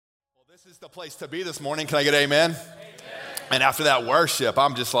This is the place to be this morning. Can I get amen? Amen. And after that worship,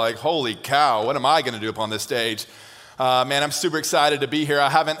 I'm just like, holy cow, what am I going to do up on this stage? Man, I'm super excited to be here. I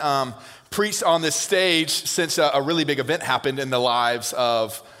haven't preached on this stage since a really big event happened in the lives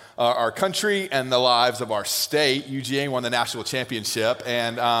of our country and the lives of our state. UGA won the national championship,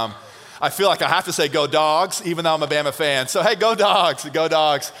 and I feel like I have to say go Dogs, even though I'm a Bama fan. So hey, go Dogs, go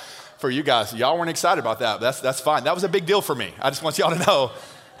Dogs. For you guys, y'all weren't excited about that. That's fine. That was a big deal for me. I just want y'all to know.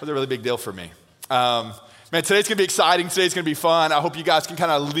 It was a really big deal for me. Man, today's gonna be exciting. Today's gonna be fun. I hope you guys can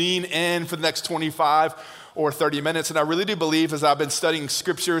kind of lean in for the next 25 or 30 minutes. And I really do believe, as I've been studying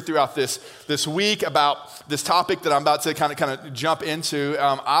scripture throughout this week about this topic that I'm about to kind of jump into,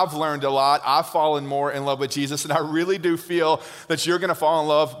 I've learned a lot. I've fallen more in love with Jesus. And I really do feel that you're gonna fall in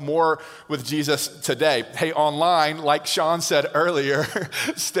love more with Jesus today. Hey, online, like Sean said earlier,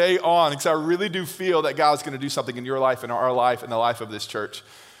 stay on. Because I really do feel that God's gonna do something in your life, in our life, in the life of this church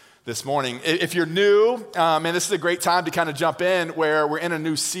this morning. If you're new, and this is a great time to kind of jump in where we're in a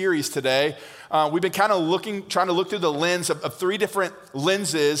new series today. We've been kind of trying to look through the lens of three different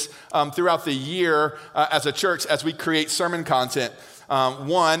lenses throughout the year as a church as we create sermon content.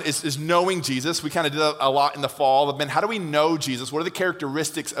 One is knowing Jesus. We kind of did a lot in the fall. How do we know Jesus? What are the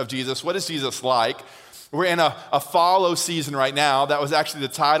characteristics of Jesus? What is Jesus like? We're in a follow season right now. That was actually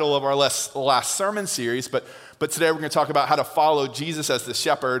the title of our last sermon series, but today we're going to talk about how to follow Jesus as the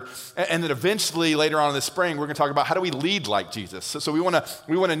shepherd, and then eventually later on in the spring we're going to talk about how do we lead like Jesus. So we want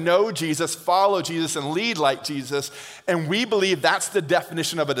to know Jesus, follow Jesus, and lead like Jesus, and we believe that's the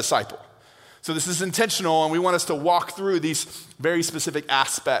definition of a disciple. So this is intentional, and we want us to walk through these very specific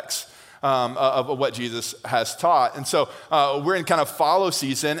aspects of what Jesus has taught. And so we're in kind of follow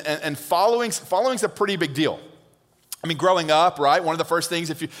season, and following's a pretty big deal. I mean, growing up, right, one of the first things,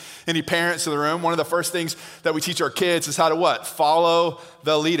 if you any parents in the room, one of the first things that we teach our kids is how to what? Follow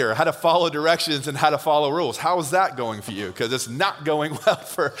the leader, how to follow directions and how to follow rules. How is that going for you? Because it's not going well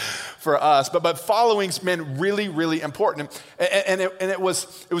for us. But following's been really, really important. And it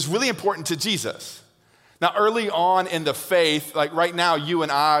was really important to Jesus. Now, early on in the faith, like right now, you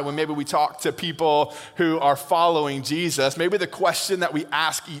and I, when maybe we talk to people who are following Jesus, maybe the question that we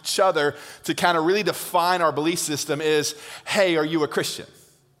ask each other to kind of really define our belief system is, hey, are you a Christian?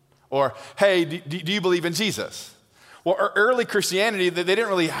 Or, hey, do you believe in Jesus? Well, early Christianity, they didn't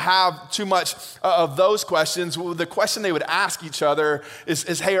really have too much of those questions. The question they would ask each other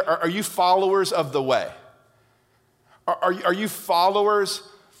is hey, are you followers of the way? Are you followers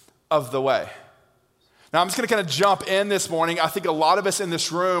of the way? Now, I'm just going to kind of jump in this morning. I think a lot of us in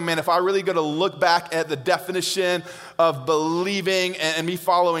this room, man, if I really go to look back at the definition of believing and me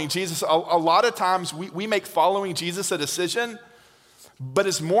following Jesus, a lot of times we make following Jesus a decision, but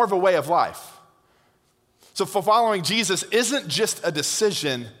it's more of a way of life. So for following Jesus isn't just a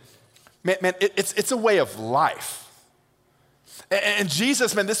decision, man, it's a way of life. And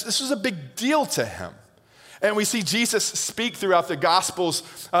Jesus, man, this was a big deal to him. And we see Jesus speak throughout the Gospels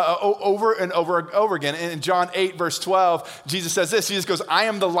over and over again. In John 8, verse 12, Jesus says this. Jesus goes, I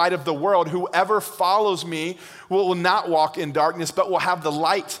am the light of the world. Whoever follows me will not walk in darkness, but will have the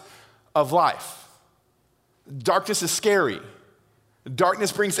light of life. Darkness is scary.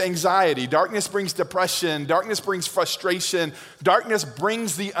 Darkness brings anxiety. Darkness brings depression. Darkness brings frustration. Darkness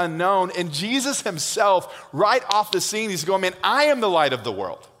brings the unknown. And Jesus himself, right off the scene, he's going, man, I am the light of the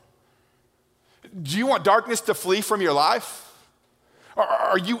world. Do you want darkness to flee from your life?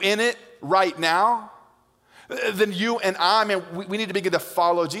 Are you in it right now? Then you and I, man, we need to begin to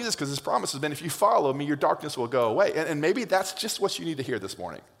follow Jesus because his promise has been, if you follow me, your darkness will go away. And maybe that's just what you need to hear this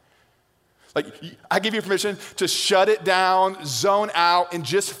morning. Like, I give you permission to shut it down, zone out, and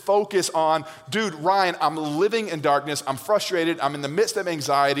just focus on, dude, Ryan, I'm living in darkness. I'm frustrated. I'm in the midst of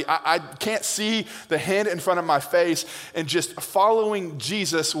anxiety. I can't see the hand in front of my face, and just following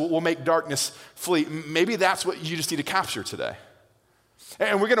Jesus will make darkness flee. Maybe that's what you just need to capture today.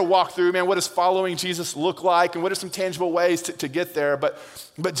 And we're going to walk through, man, what does following Jesus look like, and what are some tangible ways to get there? But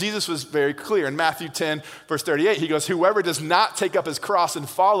Jesus was very clear. In Matthew 10, verse 38, he goes, whoever does not take up his cross and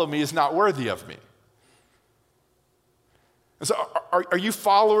follow me is not worthy of me. And so are you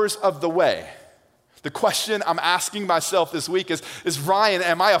followers of the way? The question I'm asking myself this week is Ryan,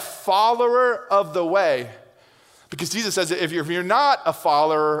 am I a follower of the way? Because Jesus says, if you're not a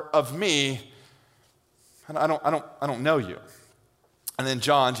follower of me, I don't know you. And then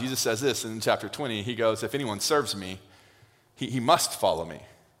John, Jesus says this in chapter 20, he goes, if anyone serves me, he must follow me.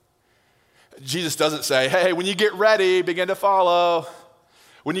 Jesus doesn't say, hey, when you get ready, begin to follow.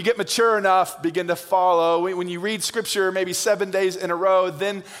 When you get mature enough, begin to follow. When you read scripture maybe 7 days in a row,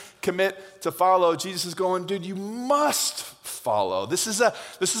 then commit to follow, Jesus is going, dude, you must follow. This is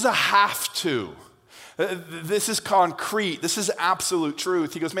a have to. This is concrete. This is absolute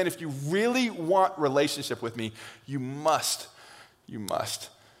truth. He goes, man, if you really want relationship with me, you must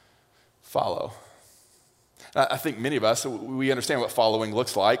follow. I think many of us, we understand what following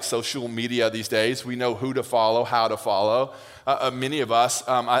looks like. Social media these days, we know who to follow, how to follow. Many of us,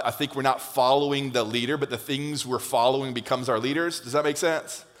 I think we're not following the leader, but the things we're following becomes our leaders. Does that make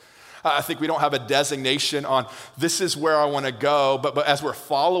sense? I think we don't have a designation on this is where I want to go, but as we're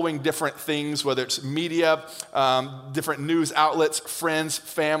following different things, whether it's media, different news outlets, friends,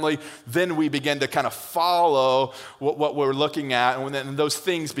 family, then we begin to kind of follow what we're looking at, and then those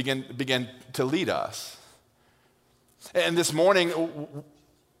things begin to lead us. And this morning,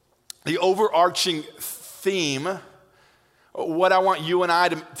 the overarching theme, what I want you and I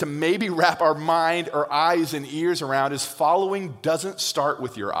to maybe wrap our mind or eyes and ears around is following doesn't start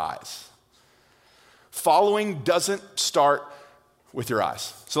with your eyes. Following doesn't start with your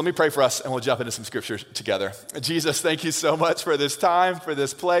eyes. So let me pray for us and we'll jump into some scriptures together. Jesus, thank you so much for this time, for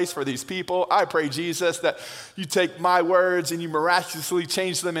this place, for these people. I pray, Jesus, that you take my words and you miraculously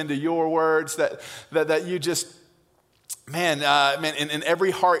change them into your words, that you just Man, in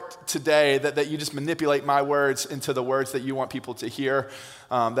every heart today, that you just manipulate my words into the words that you want people to hear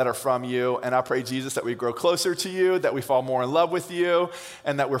that are from you. And I pray, Jesus, that we grow closer to you, that we fall more in love with you,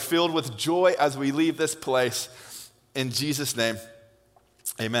 and that we're filled with joy as we leave this place. In Jesus' name,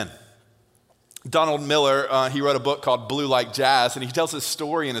 amen. Donald Miller, he wrote a book called Blue Like Jazz, and he tells his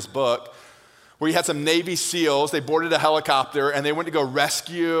story in his book where he had some Navy SEALs. They boarded a helicopter and they went to go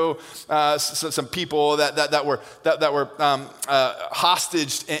rescue some people that were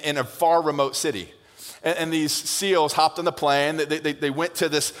hostage in a far remote city. And these SEALs hopped on the plane. They went to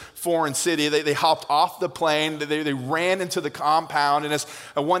this foreign city. They hopped off the plane. They ran into the compound. And as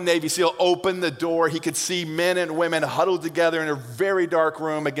one Navy SEAL opened the door, he could see men and women huddled together in a very dark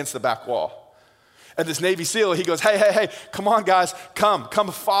room against the back wall. And this Navy SEAL, he goes, hey, come on, guys, come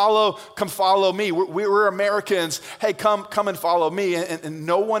follow me. We're Americans. Hey, come and follow me. And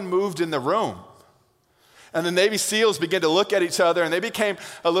no one moved in the room. And the Navy SEALs began to look at each other, and they became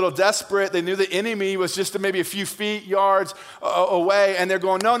a little desperate. They knew the enemy was just maybe a few yards away, and they're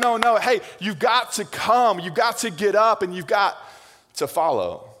going, no, hey, you've got to come. You've got to get up, and you've got to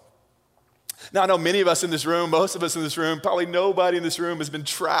follow. Now, I know many of us in this room, most of us in this room, probably nobody in this room has been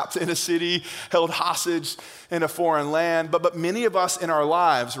trapped in a city, held hostage in a foreign land, but many of us in our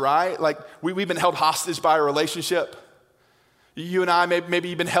lives, right? Like we've been held hostage by a relationship. You and I, maybe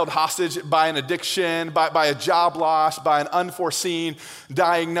you've been held hostage by an addiction, by a job loss, by an unforeseen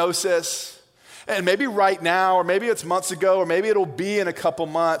diagnosis. And maybe right now, or maybe it's months ago, or maybe it'll be in a couple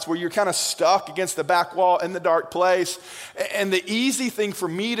months where you're kind of stuck against the back wall in the dark place. And the easy thing for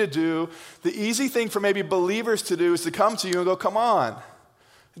me to do, the easy thing for maybe believers to do is to come to you and go, come on,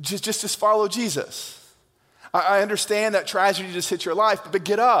 just follow Jesus. I understand that tragedy just hit your life, but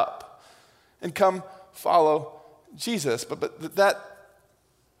get up and come follow Jesus. But that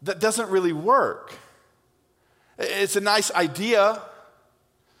doesn't really work. It's a nice idea.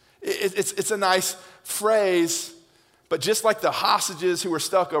 It's a nice phrase, but just like the hostages who were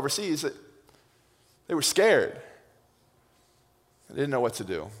stuck overseas, they were scared. They didn't know what to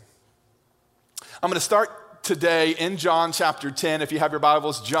do. I'm going to start today in John chapter 10. If you have your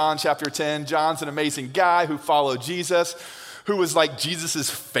Bibles, John chapter 10. John's an amazing guy who followed Jesus, who was like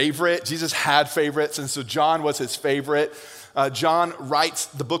Jesus's favorite. Jesus had favorites, and so John was his favorite. John writes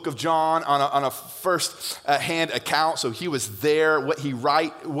the book of John on a first-hand account, so he was there. What he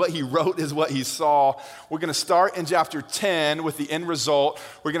wrote is what he saw. We're going to start in chapter 10 with the end result.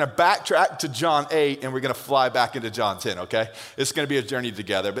 We're going to backtrack to John 8, and we're going to fly back into John 10, okay? It's going to be a journey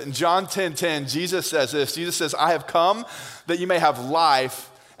together. But in John 10:10, Jesus says this. Jesus says, I have come that you may have life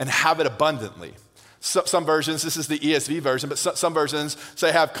and have it abundantly. Some versions, this is the ESV version, but some versions say,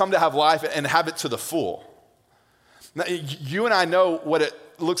 I have come to have life and have it to the full. Now, you and I know what it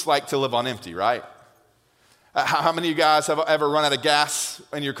looks like to live on empty, right? How many of you guys have ever run out of gas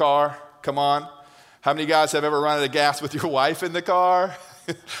in your car? Come on. How many of you guys have ever run out of gas with your wife in the car?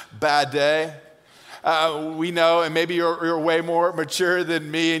 Bad day. We know, and maybe you're way more mature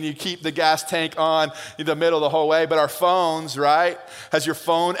than me and you keep the gas tank on in the middle the whole way, but our phones, right? Has your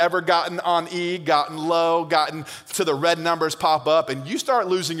phone ever gotten on E, gotten low, gotten to the red numbers pop up, and you start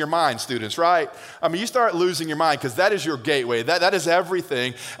losing your mind, students, right? I mean, you start losing your mind because that is your gateway. That is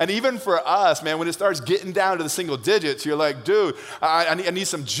everything. And even for us, man, when it starts getting down to the single digits, you're like, dude, I need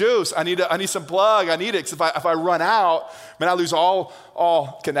some juice. I need some plug. I need it, because if I run out, man, I lose all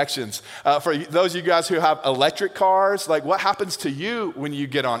all connections. For those of you guys who have electric cars, like what happens to you when you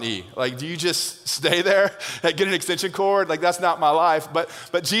get on E? Like, do you just stay there and get an extension cord? Like, that's not my life.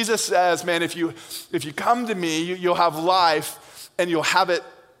 But Jesus says, man, if you come to me, you'll have life and you'll have it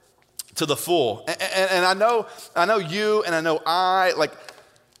to the full. And I know you and I know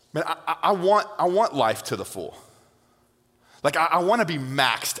man, I want life to the full. Like, I want to be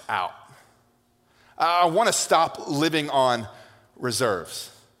maxed out. I want to stop living on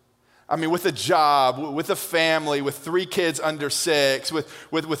reserves. I mean, with a job, with a family, with 3 kids under 6,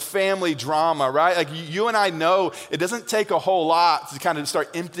 with family drama, right? Like, you and I know it doesn't take a whole lot to kind of start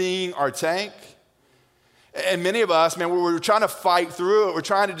emptying our tank. And many of us, man, we're trying to fight through it. We're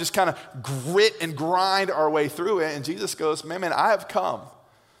trying to just kind of grit and grind our way through it. And Jesus goes, man, I have come.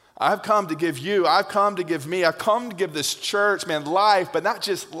 I've come to give you. I've come to give me. I've come to give this church, man, life, but not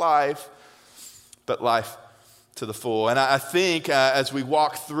just life, but life to the full. And I think as we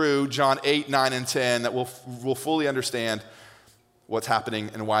walk through John 8, 9, and 10, that we'll fully understand what's happening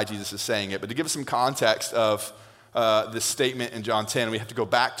and why Jesus is saying it. But to give us some context of this statement in John 10, we have to go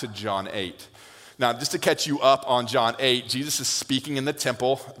back to John 8. Now, just to catch you up on John 8, Jesus is speaking in the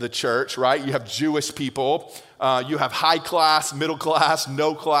temple, the church, right? You have Jewish people. You have high class, middle class,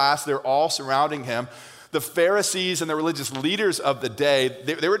 no class. They're all surrounding him. The Pharisees and the religious leaders of the day,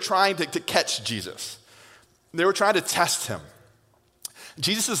 they were trying to catch Jesus. They were trying to test him.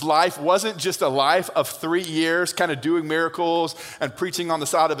 Jesus' life wasn't just a life of 3 years kind of doing miracles and preaching on the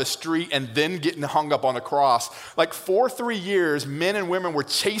side of a street and then getting hung up on a cross. Like, for 3 years, men and women were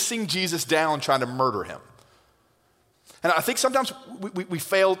chasing Jesus down trying to murder him. And I think sometimes we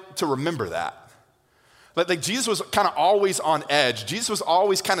fail to remember that. Like Jesus was kind of always on edge. Jesus was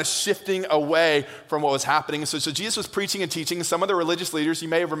always kind of shifting away from what was happening. So Jesus was preaching and teaching. Some of the religious leaders, you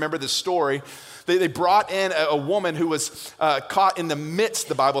may have remembered this story, they brought in a woman who was caught in the midst,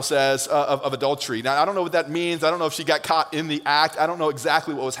 the Bible says, of adultery. Now, I don't know what that means. I don't know if she got caught in the act. I don't know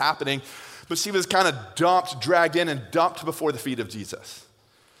exactly what was happening. But she was kind of dragged in and dumped before the feet of Jesus.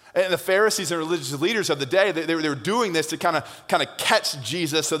 And the Pharisees and religious leaders of the day, they were doing this to kind of catch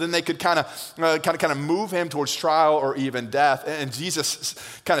Jesus, so then they could kind of move him towards trial or even death. And Jesus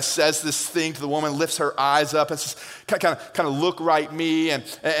kind of says this thing to the woman, lifts her eyes up, and says, kind of look right me.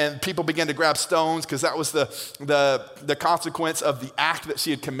 And people began to grab stones because that was the consequence of the act that she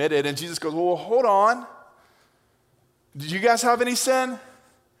had committed. And Jesus goes, well, hold on. Did you guys have any sin?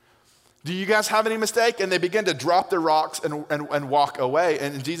 Do you guys have any mistake? And they begin to drop their rocks and walk away.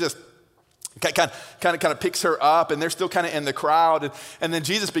 And Jesus kind of picks her up, and they're still kind of in the crowd. And then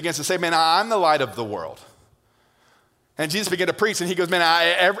Jesus begins to say, man, I'm the light of the world. And Jesus began to preach, and he goes, man,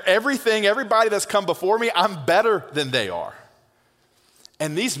 everybody that's come before me, I'm better than they are.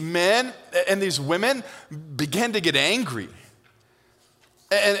 And these men and these women began to get angry.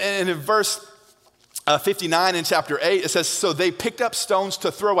 And in verse 59 in chapter 8, it says, so they picked up stones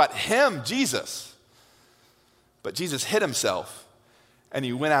to throw at him, Jesus. But Jesus hid himself, and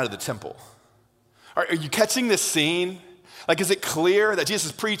he went out of the temple. Are you catching this scene? Like, is it clear that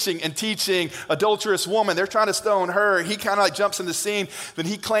Jesus is preaching and teaching adulterous woman? They're trying to stone her. He kind of like jumps in the scene. Then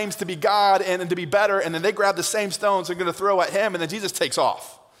he claims to be God and to be better. And then they grab the same stones they're going to throw at him. And then Jesus takes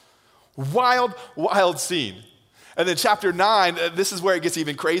off. Wild, wild scene. And then chapter 9, this is where it gets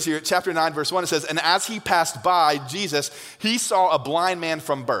even crazier. Chapter 9, verse 1, it says, and as he passed by Jesus, he saw a blind man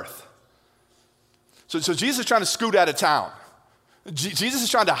from birth. So Jesus is trying to scoot out of town. Jesus is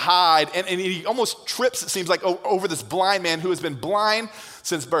trying to hide, and he almost trips, it seems like, over this blind man who has been blind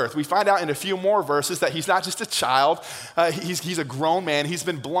since birth. We find out in a few more verses that he's not just a child. He's a grown man. He's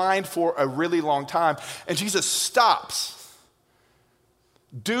been blind for a really long time. And Jesus stops.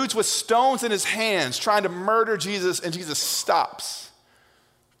 Dudes with stones in his hands trying to murder Jesus, and Jesus stops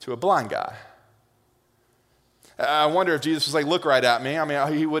to a blind guy. I wonder if Jesus was like, look right at me. I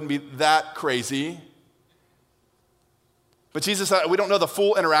mean, he wouldn't be that crazy. But Jesus, we don't know the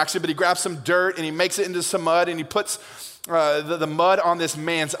full interaction, but he grabs some dirt and he makes it into some mud, and he puts the mud on this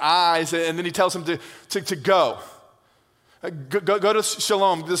man's eyes, and then he tells him to go. Go to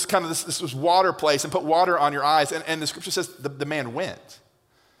Shalom, this water place, and put water on your eyes. And the scripture says the man went.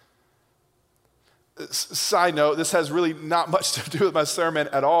 Side note, this has really not much to do with my sermon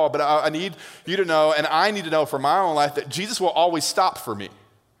at all, but I need you to know, and I need to know for my own life, that Jesus will always stop for me.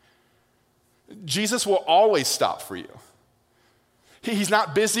 Jesus will always stop for you. He's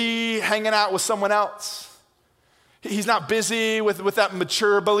not busy hanging out with someone else. He's not busy with that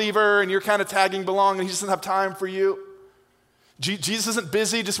mature believer and you're kind of tagging along and he doesn't have time for you. Jesus isn't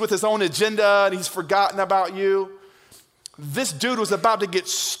busy just with his own agenda and he's forgotten about you. This dude was about to get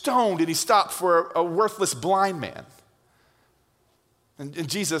stoned and he stopped for a worthless blind man. And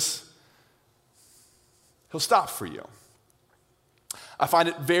Jesus, he'll stop for you. I find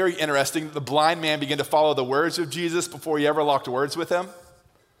it very interesting that the blind man began to follow the words of Jesus before he ever locked words with him.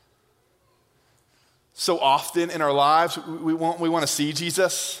 So often in our lives, we want to see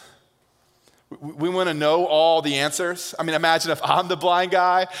Jesus. We want to know all the answers. I mean, imagine if I'm the blind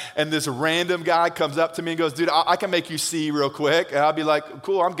guy and this random guy comes up to me and goes, dude, I can make you see real quick. And I'll be like,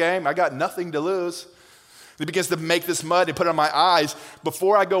 cool, I'm game. I got nothing to lose. He begins to make this mud and put it on my eyes.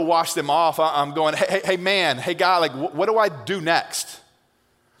 Before I go wash them off, I'm going, hey man, hey guy, like what do I do next?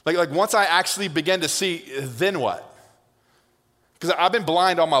 Like once I actually begin to see, then what? Because I've been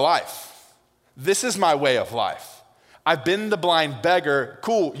blind all my life. This is my way of life. I've been the blind beggar.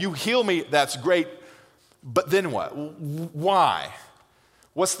 Cool, you heal me, that's great. But then what? Why?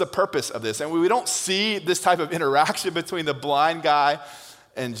 What's the purpose of this? And we don't see this type of interaction between the blind guy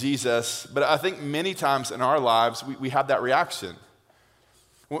and Jesus. But I think many times in our lives, we have that reaction.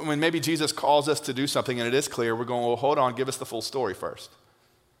 When maybe Jesus calls us to do something and it is clear, we're going, well, hold on, give us the full story first.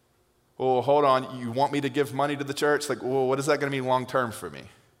 Well, hold on, you want me to give money to the church? Like, well, what is that going to mean long term for me?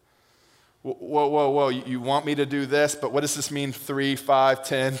 Whoa, you want me to do this, but what does this mean 3, 5,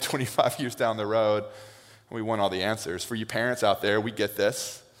 10, 25 years down the road? We want all the answers. For you parents out there, we get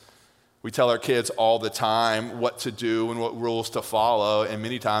this. We tell our kids all the time what to do and what rules to follow, and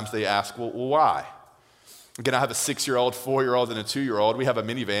many times they ask, well, why? Again, I have a 6-year-old, 4-year-old, and a 2-year-old. We have a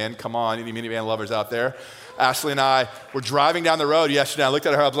minivan. Come on, any minivan lovers out there? Ashley and I were driving down the road yesterday. I looked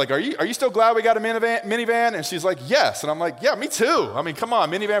at her. I was like, are you still glad we got a minivan? And she's like, yes. And I'm like, yeah, me too. I mean, come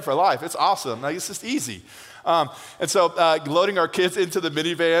on, minivan for life. It's awesome. Like, it's just easy. And so loading our kids into the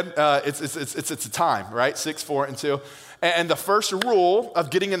minivan, it's a time, right? 6, 4, and 2. And the first rule of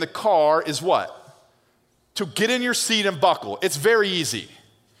getting in the car is what? To get in your seat and buckle. It's very easy.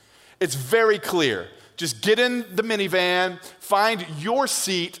 It's very clear. Just get in the minivan, find your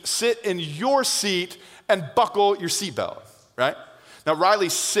seat, sit in your seat, and buckle your seatbelt, right? Now,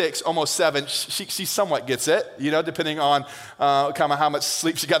 Riley's 6, almost 7. She somewhat gets it, depending on kind of how much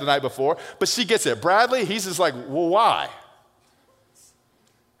sleep she got the night before. But she gets it. Bradley, he's just like, well, why?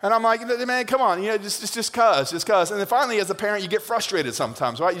 And I'm like, man, come on, just cause. And then finally, as a parent, you get frustrated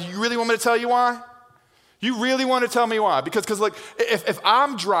sometimes, right? You really want me to tell you why? You really want to tell me why? Because like, if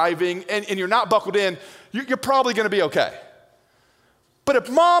I'm driving and you're not buckled in, you're probably going to be okay. But if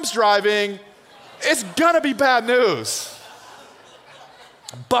mom's driving, it's going to be bad news.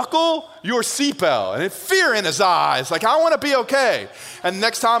 Buckle your seatbelt. And fear in his eyes, like, I want to be okay. And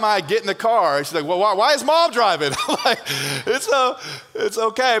next time I get in the car, she's like, well, why is mom driving? Like, it's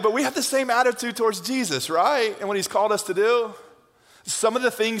okay. But we have the same attitude towards Jesus, right? And what he's called us to do. Some of the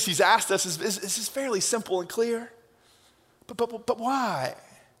things he's asked us is fairly simple and clear. But why?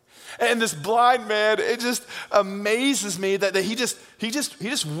 And this blind man, it just amazes me that he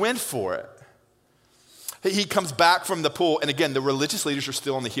just went for it. He comes back from the pool, and again, the religious leaders are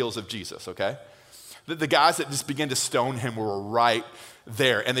still on the heels of Jesus, okay? The guys that just began to stone him were right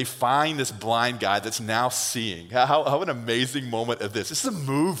there, and they find this blind guy that's now seeing. How an amazing moment of this. This is a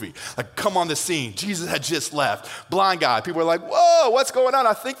movie. Like, come on the scene. Jesus had just left. Blind guy. People are like, whoa, what's going on?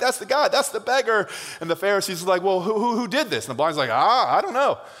 I think that's the guy. That's the beggar. And the Pharisees are like, well, who did this? And the blind's like, I don't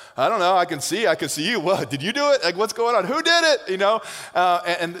know. I can see you. What? Did you do it? Like, what's going on? Who did it?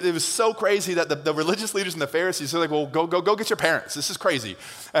 And it was so crazy that the religious leaders and the Pharisees are like, well, go get your parents. This is crazy.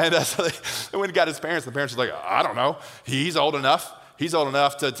 And so they went and got his parents. The parents were like, I don't know. He's old enough. He's old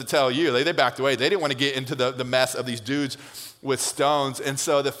enough to tell you. They backed away. They didn't want to get into the mess of these dudes with stones. And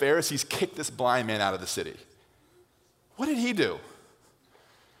so the Pharisees kicked this blind man out of the city. What did he do?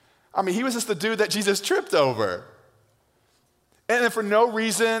 I mean, he was just the dude that Jesus tripped over. And then for no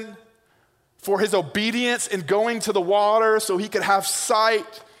reason, for his obedience in going to the water so he could have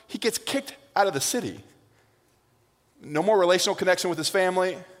sight, he gets kicked out of the city. No more relational connection with his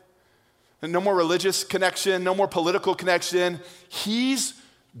family. No more religious connection, no more political connection. He's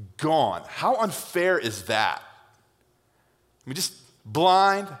gone. How unfair is that? I mean, just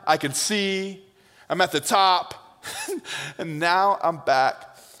blind, I can see, I'm at the top, and now I'm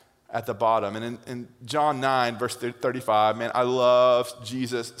back at the bottom. And in John 9, verse 35, man, I love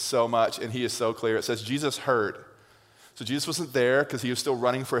Jesus so much, and he is so clear. It says, Jesus heard. So Jesus wasn't there because he was still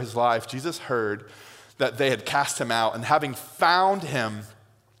running for his life. Jesus heard that they had cast him out, and having found him,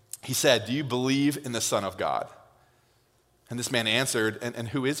 he said, do you believe in the Son of God? And this man answered, and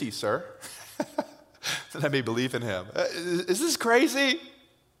who is he, sir? That I may believe in him. Is this crazy?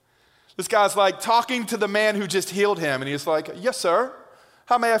 This guy's like talking to the man who just healed him, and he's like, yes, sir.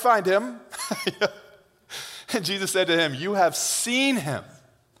 How may I find him? And Jesus said to him, you have seen him.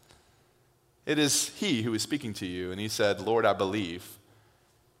 It is he who is speaking to you. And he said, Lord, I believe.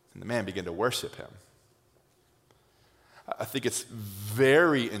 And the man began to worship him. I think it's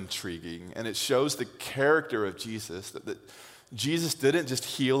very intriguing, and it shows the character of Jesus, that Jesus didn't just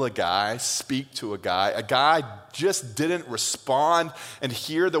heal a guy, speak to a guy just didn't respond and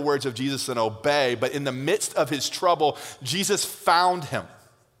hear the words of Jesus and obey, but in the midst of his trouble, Jesus found him.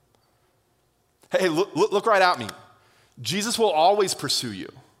 Hey, look right at me. Jesus will always pursue you.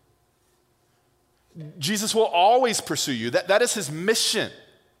 Jesus will always pursue you. That is his mission.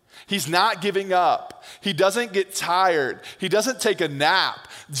 He's not giving up. He doesn't get tired. He doesn't take a nap.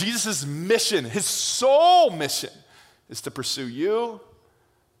 Jesus' mission, his sole mission, is to pursue you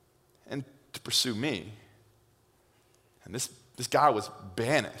and to pursue me. And this guy was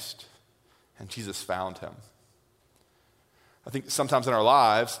banished, and Jesus found him. I think sometimes in our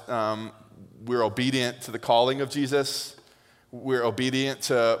lives, we're obedient to the calling of Jesus. We're obedient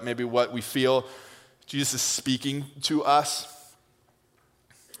to maybe what we feel Jesus is speaking to us.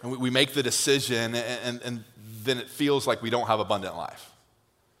 And we make the decision, and then it feels like we don't have abundant life.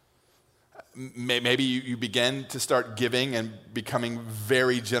 Maybe you begin to start giving and becoming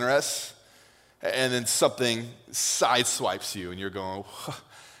very generous, and then something sideswipes you, and you're going,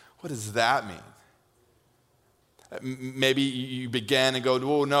 what does that mean? Maybe you begin and go,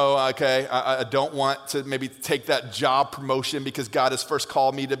 oh, no, okay, I don't want to maybe take that job promotion because God has first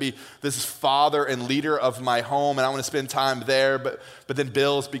called me to be this father and leader of my home, and I want to spend time there. But then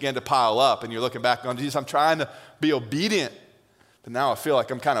bills begin to pile up, and you're looking back on, Jesus, I'm trying to be obedient, but now I feel like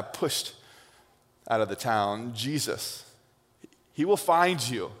I'm kind of pushed out of the town. Jesus, he will find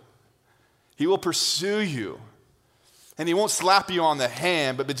you. He will pursue you. And he won't slap you on the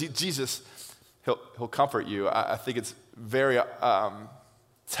hand, but Jesus, He'll comfort you. I think it's very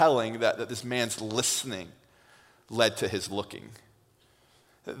telling that this man's listening led to his looking.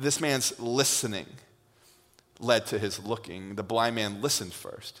 This man's listening led to his looking. The blind man listened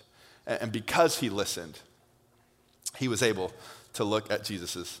first. And because he listened, he was able to look at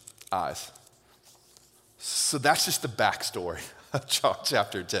Jesus' eyes. So that's just the backstory of John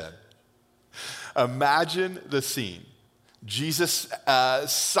chapter 10. Imagine the scene. Jesus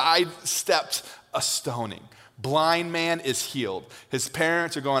sidestepped a stoning. Blind man is healed. His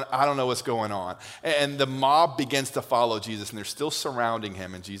parents are going, I don't know what's going on. And the mob begins to follow Jesus, and they're still surrounding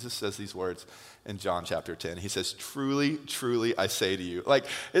him. And Jesus says these words in John chapter 10. He says, truly, truly, I say to you. Like,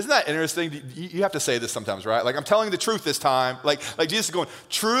 isn't that interesting? You have to say this sometimes, right? Like, I'm telling the truth this time. Like Jesus is going,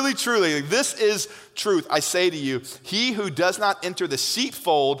 truly, truly, this is truth. I say to you, he who does not enter the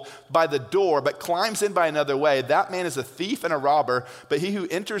sheepfold by the door, but climbs in by another way, that man is a thief and a robber. But he who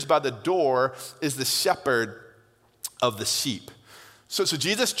enters by the door is the shepherd of the sheep. So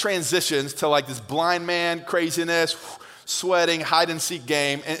Jesus transitions to like this blind man craziness, sweating, hide and seek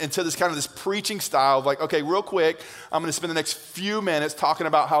game, into this kind of this preaching style of like, okay, real quick, I'm going to spend the next few minutes talking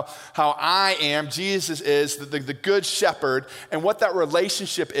about how I am, Jesus is the good shepherd, and what that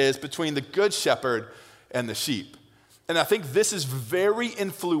relationship is between the good shepherd and the sheep. And I think this is very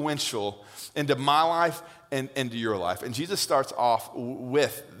influential into my life and into your life. And Jesus starts off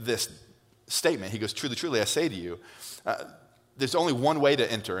with this statement. He goes, truly, truly, I say to you, there's only one way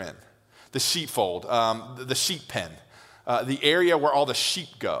to enter in. The sheepfold, the sheep pen, the area where all the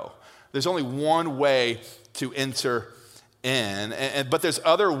sheep go. There's only one way to enter in, but there's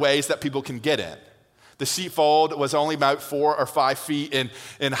other ways that people can get in. The sheepfold was only about 4 or 5 feet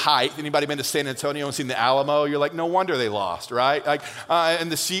in height. Anybody been to San Antonio and seen the Alamo? You're like, no wonder they lost, right?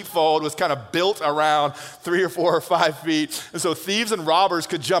 And the sheepfold was kind of built around 3 or 4 or 5 feet, and so thieves and robbers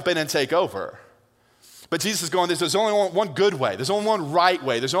could jump in and take over. But Jesus is going, there's only one good way. There's only one right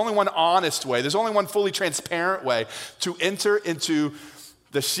way. There's only one honest way. There's only one fully transparent way to enter into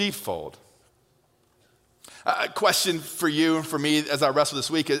the sheepfold. A question for you and for me as I wrestle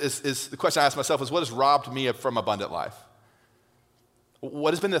this week is the question I ask myself is, what has robbed me from abundant life?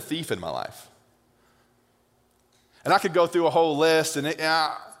 What has been the thief in my life? And I could go through a whole list, and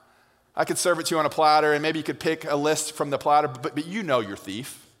I could serve it to you on a platter, and maybe you could pick a list from the platter, but you know your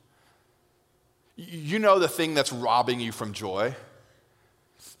thief. You know the thing that's robbing you from joy.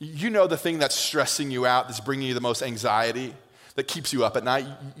 You know the thing that's stressing you out, that's bringing you the most anxiety, that keeps you up at night.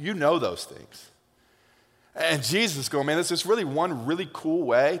 You know those things. And Jesus is going, man, there's really one really cool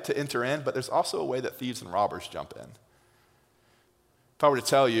way to enter in, but there's also a way that thieves and robbers jump in. If I were to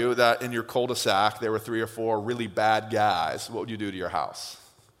tell you that in your cul-de-sac there were 3 or 4 really bad guys, what would you do to your house?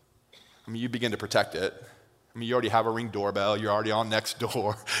 I mean, you begin to protect it. I mean, you already have a Ring doorbell. You're already on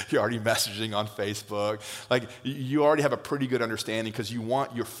Nextdoor. You're already messaging on Facebook. Like, you already have a pretty good understanding because you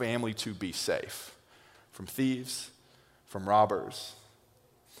want your family to be safe from thieves, from robbers.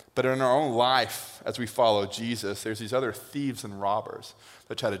 But in our own life, as we follow Jesus, there's these other thieves and robbers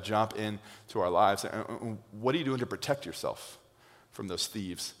that try to jump into our lives. And what are you doing to protect yourself from those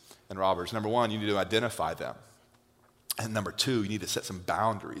thieves and robbers? Number one, you need to identify them. And number two, you need to set some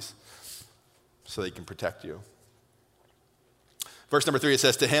boundaries so they can protect you. Verse number 3, it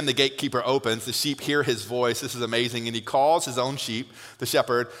says, to him the gatekeeper opens, the sheep hear his voice. This is amazing. And he calls his own sheep, the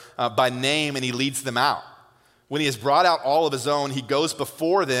shepherd, by name, and he leads them out. When he has brought out all of his own, he goes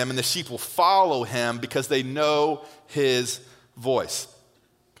before them, and the sheep will follow him because they know his voice.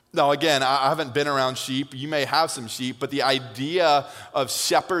 Now, again, I haven't been around sheep. You may have some sheep, but the idea of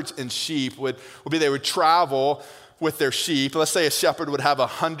shepherds and sheep would be they would travel with their sheep. Let's say a shepherd would have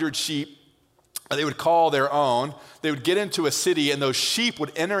 100 sheep that they would call their own. They would get into a city, and those sheep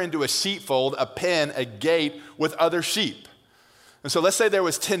would enter into a sheepfold, a pen, a gate with other sheep. And so let's say there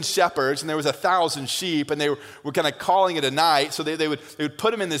was 10 shepherds and there was 1,000 sheep, and they were kind of calling it a night. So they would put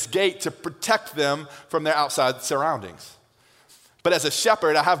them in this gate to protect them from their outside surroundings. But as a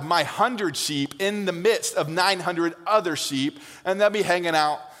shepherd, I have my 100 sheep in the midst of 900 other sheep, and they'll be hanging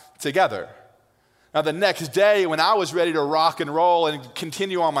out together. Now, the next day, when I was ready to rock and roll and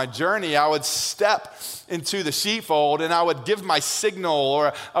continue on my journey, I would step into the sheepfold and I would give my signal,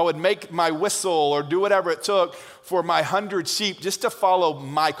 or I would make my whistle, or do whatever it took for my 100 sheep just to follow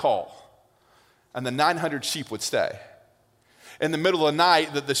my call. And the 900 sheep would stay. In the middle of the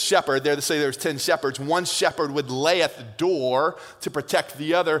night, the shepherd, there to say there's 10 shepherds, one shepherd would lay at the door to protect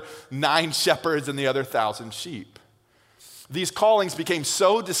the other 9 shepherds and the other 1,000 sheep. These callings became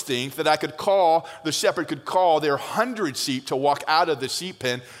so distinct that the shepherd could call their 100 sheep to walk out of the sheep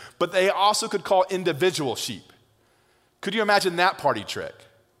pen, but they also could call individual sheep. Could you imagine that party trick?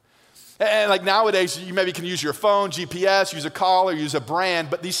 And like nowadays, you maybe can use your phone, GPS, use a call, or use a brand,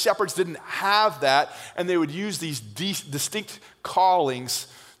 but these shepherds didn't have that, and they would use these distinct callings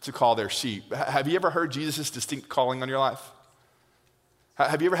to call their sheep. Have you ever heard Jesus' distinct calling on your life?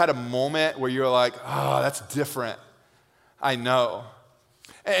 Have you ever had a moment where you're like, oh, that's different? I know.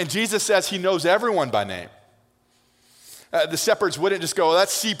 And Jesus says he knows everyone by name. The shepherds wouldn't just go, well,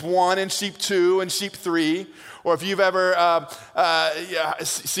 that's sheep 1 and sheep 2 and sheep 3. Or if you've ever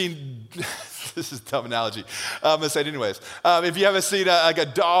seen, this is a dumb analogy. I'm going to say it anyways. If you ever seen a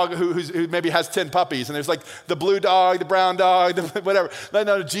dog who maybe has 10 puppies, and there's like the blue dog, the brown dog, whatever.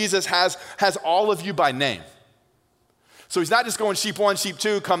 No, Jesus has all of you by name. So he's not just going sheep 1, sheep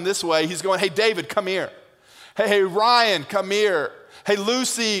 2, come this way. He's going, hey, David, come here. Hey, Ryan, come here. Hey,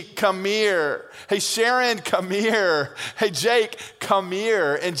 Lucy, come here. Hey, Sharon, come here. Hey, Jake, come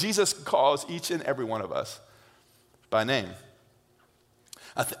here. And Jesus calls each and every one of us by name.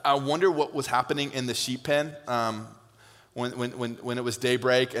 I wonder what was happening in the sheep pen when it was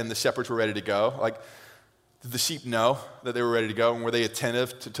daybreak and the shepherds were ready to go. Like, did the sheep know that they were ready to go, and were they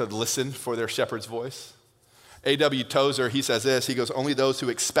attentive to listen for their shepherd's voice? A.W. Tozer, he says this. He goes, only those who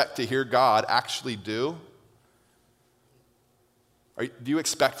expect to hear God actually do. Do you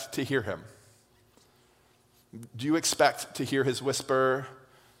expect to hear him? Do you expect to hear his whisper?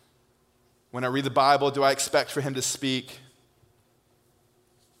 When I read the Bible, do I expect for him to speak?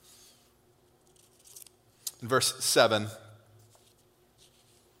 In verse 7,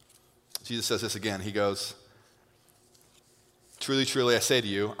 Jesus says this again. He goes, truly, truly, I say to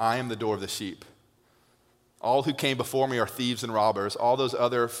you, I am the door of the sheep. All who came before me are thieves and robbers. All those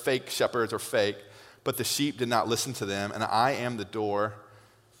other fake shepherds are fake. But the sheep did not listen to them, and I am the door.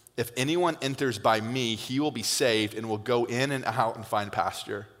 If anyone enters by me, he will be saved and will go in and out and find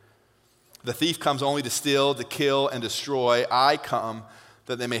pasture. The thief comes only to steal, to kill, and destroy. I come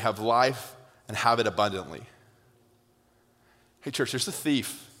that they may have life and have it abundantly. Hey, church, there's a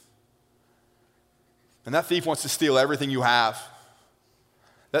thief. And that thief wants to steal everything you have.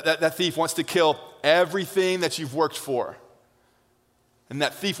 That thief wants to kill everything that you've worked for. And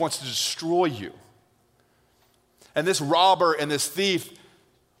that thief wants to destroy you. And this robber and this thief,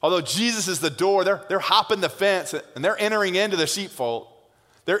 although Jesus is the door, they're hopping the fence and they're entering into the sheepfold.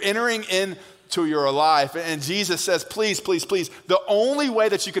 They're entering into your life. And Jesus says, please, please, please, the only way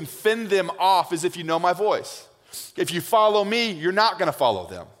that you can fend them off is if you know my voice. If you follow me, you're not going to follow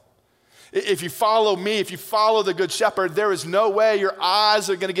them. If you follow me, if you follow the Good Shepherd, there is no way your eyes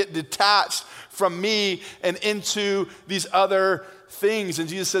are going to get detached from me and into these other things. And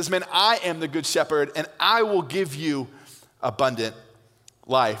Jesus says, man, I am the Good Shepherd, and I will give you abundant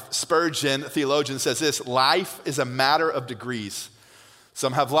life. Spurgeon, theologian, says this: life is a matter of degrees.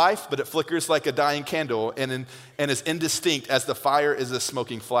 Some have life, but it flickers like a dying candle and is indistinct as the fire is a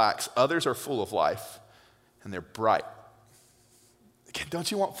smoking flax. Others are full of life, and they're bright. Again, don't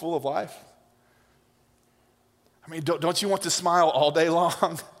you want full of life? I mean, don't you want to smile all day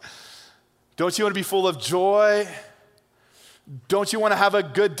long? Don't you want to be full of joy? Don't you want to have a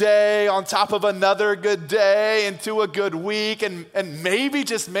good day on top of another good day into a good week and maybe,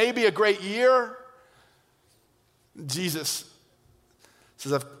 just maybe, a great year? Jesus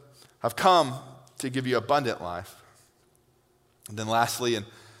says, I've come to give you abundant life. And then lastly, in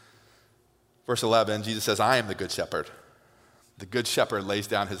verse 11, Jesus says, I am the good shepherd. The good shepherd lays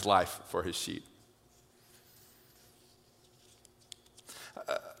down his life for his sheep.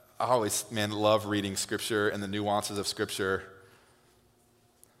 I always, love reading Scripture and the nuances of Scripture.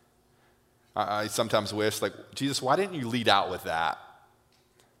 I sometimes wish, Jesus, why didn't you lead out with that?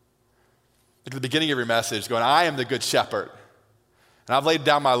 At the beginning of your message, going, I am the good shepherd, and I've laid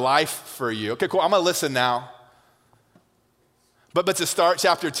down my life for you. Okay, cool, I'm going to listen now. But to start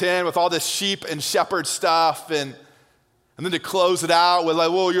chapter 10 with all this sheep and shepherd stuff, and then to close it out with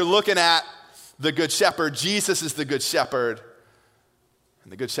you're looking at the good shepherd. Jesus is the good shepherd.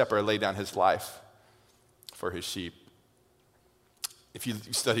 And the good shepherd laid down his life for his sheep. If you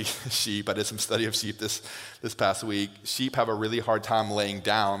study sheep, I did some study of sheep this past week. Sheep have a really hard time laying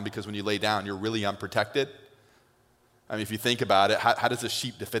down because when you lay down, you're really unprotected. I mean, if you think about it, how does a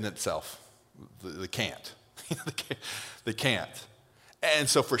sheep defend itself? They can't. They can't. And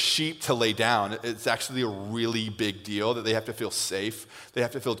so for sheep to lay down, it's actually a really big deal that they have to feel safe. They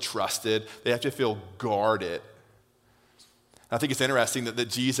have to feel trusted. They have to feel guarded. I think it's interesting that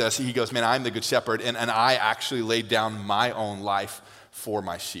Jesus, he goes, man, I'm the good shepherd, and I actually laid down my own life for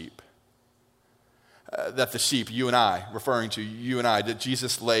my sheep. That the sheep, you and I, referring to you and I, that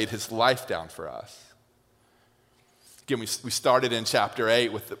Jesus laid his life down for us. Again, we started in chapter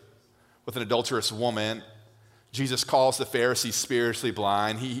 8 with an adulterous woman. Jesus calls the Pharisees spiritually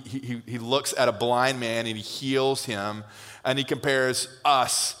blind. He looks at a blind man and he heals him, and he compares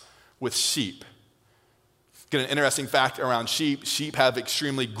us with sheep. Get an interesting fact around sheep. Sheep have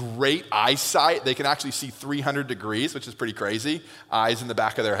extremely great eyesight. They can actually see 300 degrees, which is pretty crazy. Eyes in the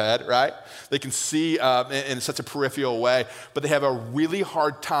back of their head, right? They can see in such a peripheral way, but they have a really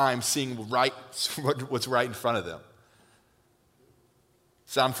hard time seeing what's right in front of them.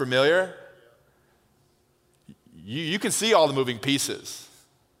 Sound familiar? You can see all the moving pieces.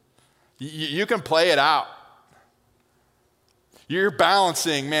 You can play it out. You're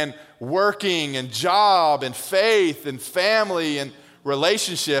balancing, working and job and faith and family and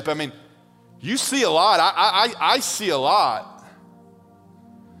relationship. I mean, you see a lot. I see a lot.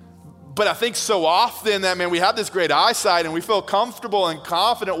 But I think so often that, we have this great eyesight and we feel comfortable and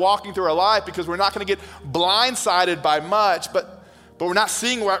confident walking through our life because we're not going to get blindsided by much, but we're not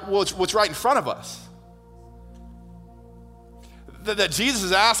seeing what's right in front of us. That Jesus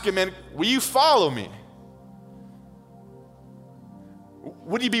is asking, will you follow me?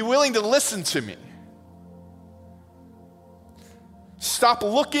 Would you be willing to listen to me? Stop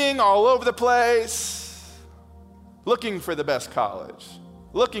looking all over the place, looking for the best college,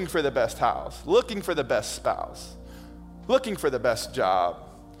 looking for the best house, looking for the best spouse, looking for the best job.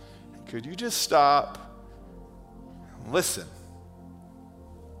 Could you just stop and listen?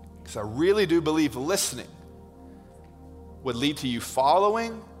 Because I really do believe listening would lead to you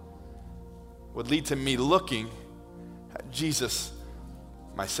following, would lead to me looking at Jesus,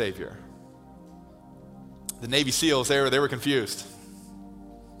 my Savior. The Navy SEALs, they were confused.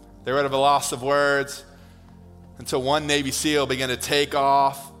 They were at a loss of words until one Navy SEAL began to take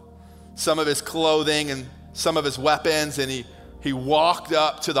off some of his clothing and some of his weapons, and he walked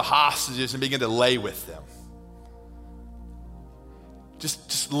up to the hostages and began to lay with them.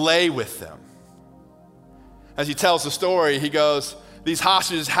 Just lay with them. As he tells the story, he goes, these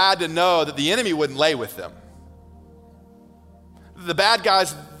hostages had to know that the enemy wouldn't lay with them. The bad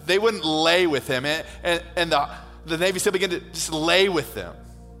guys, they wouldn't lay with him. And the Navy SEAL began to just lay with them.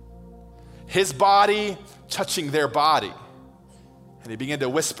 His body touching their body. And he began to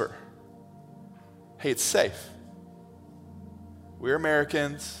whisper, hey, it's safe. We're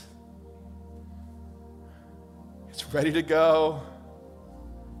Americans. It's ready to go.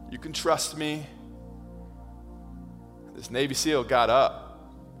 You can trust me. This Navy SEAL got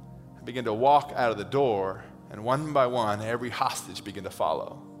up and began to walk out of the door. And one by one, every hostage began to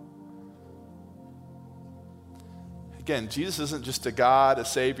follow. Again, Jesus isn't just a God, a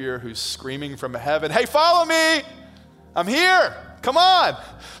Savior who's screaming from heaven, hey, follow me. I'm here. Come on.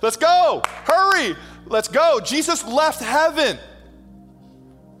 Let's go. Hurry. Let's go. Jesus left heaven.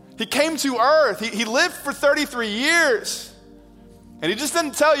 He came to earth. He lived for 33 years. And he just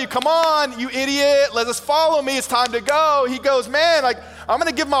didn't tell you, come on, you idiot. Let us follow me. It's time to go. He goes, I'm going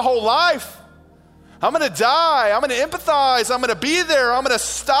to give my whole life. I'm going to die. I'm going to empathize. I'm going to be there. I'm going to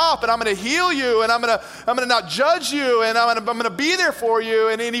stop, and I'm going to heal you, and I'm going to not judge you, and I'm going to be there for you.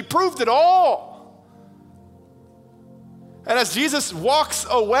 And he proved it all. And as Jesus walks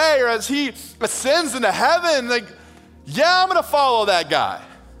away, or as he ascends into heaven, like, yeah, I'm going to follow that guy.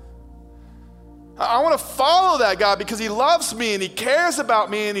 I want to follow that guy because he loves me and he cares about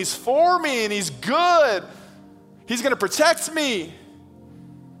me and he's for me and he's good. He's going to protect me.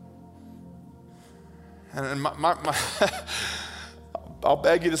 And I'll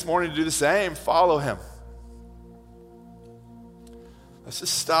beg you this morning to do the same. Follow him. Let's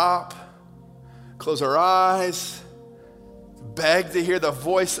just stop, close our eyes, beg to hear the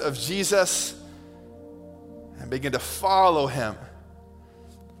voice of Jesus, and begin to follow him.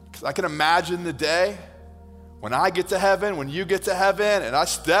 Because I can imagine the day when I get to heaven, when you get to heaven, and I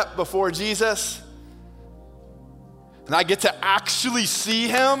step before Jesus, and I get to actually see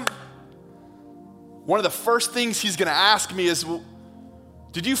him. One of the first things he's going to ask me is, well,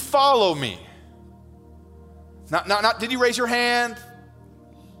 did you follow me? Not did you raise your hand?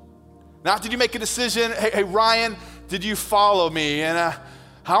 Not did you make a decision? Hey, Ryan, did you follow me? And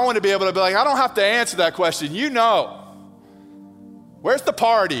I want to be able to be like, I don't have to answer that question. You know. Where's the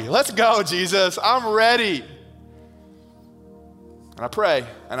party? Let's go, Jesus. I'm ready. And I pray,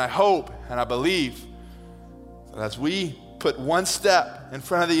 and I hope, and I believe that as we put one step in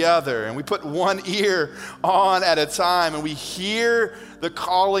front of the other, and we put one ear on at a time, and we hear the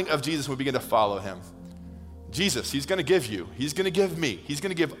calling of Jesus, we begin to follow him. Jesus, he's going to give you. He's going to give me. He's going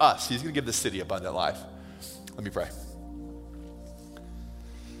to give us. He's going to give the city abundant life. Let me pray.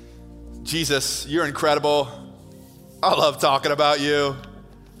 Jesus, you're incredible. I love talking about you.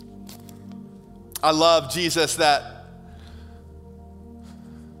 I love, Jesus, that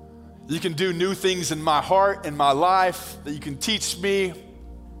you can do new things in my heart, in my life, that you can teach me,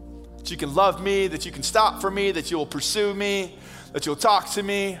 that you can love me, that you can stop for me, that you'll pursue me, that you'll talk to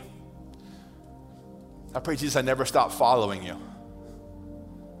me. I pray, Jesus, I never stop following you.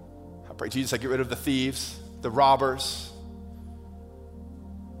 I pray, Jesus, I get rid of the thieves, the robbers.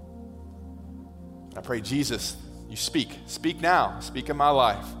 I pray, Jesus, you speak now, speak in my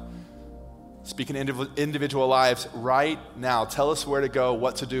life, speak in individual lives right now. Tell us where to go,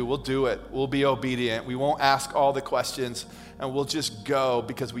 what to do. We'll do it. We'll be obedient. We won't ask all the questions, and we'll just go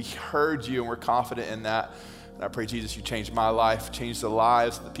because we heard you and we're confident in that. And I pray, Jesus, you change my life, change the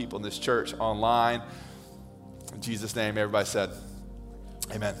lives of the people in this church online. In Jesus' name, everybody said,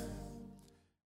 amen.